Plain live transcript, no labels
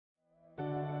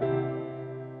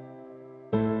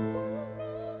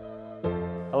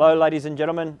Hello ladies and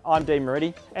gentlemen, I'm Dean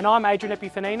Muriti. And I'm Adrian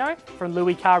Epifanino from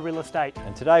Carr Real Estate.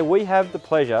 And today we have the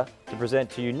pleasure to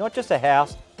present to you not just a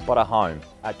house, but a home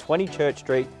at 20 Church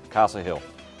Street, Castle Hill.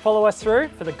 Follow us through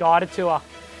for the guided tour.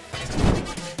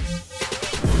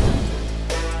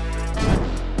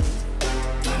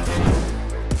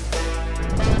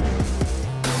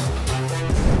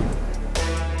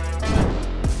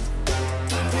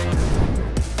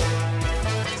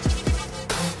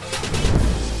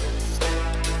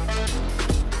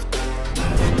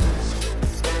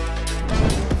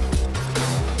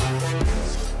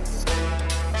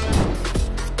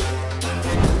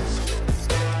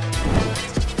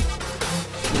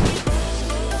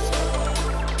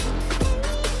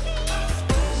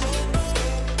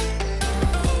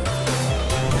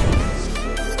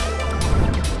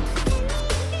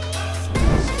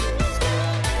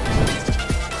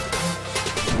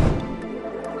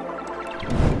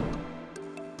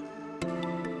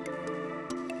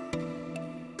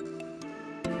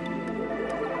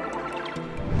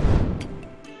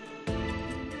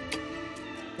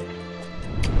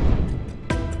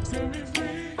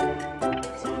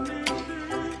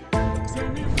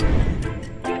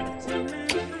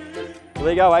 Well,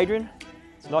 there you go, Adrian.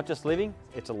 It's not just living,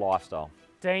 it's a lifestyle.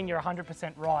 Dean, you're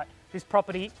 100% right. This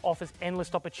property offers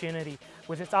endless opportunity.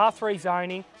 With its R3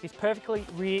 zoning, this perfectly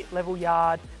rear level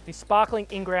yard, this sparkling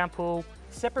in-ground pool,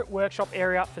 separate workshop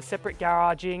area for separate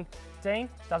garaging. Dean,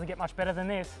 doesn't get much better than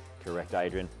this. Correct,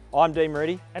 Adrian. I'm Dean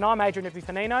Muriti. And I'm Adrian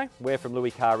Epifanino. We're from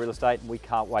Carr Real Estate and we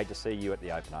can't wait to see you at the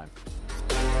open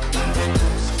home.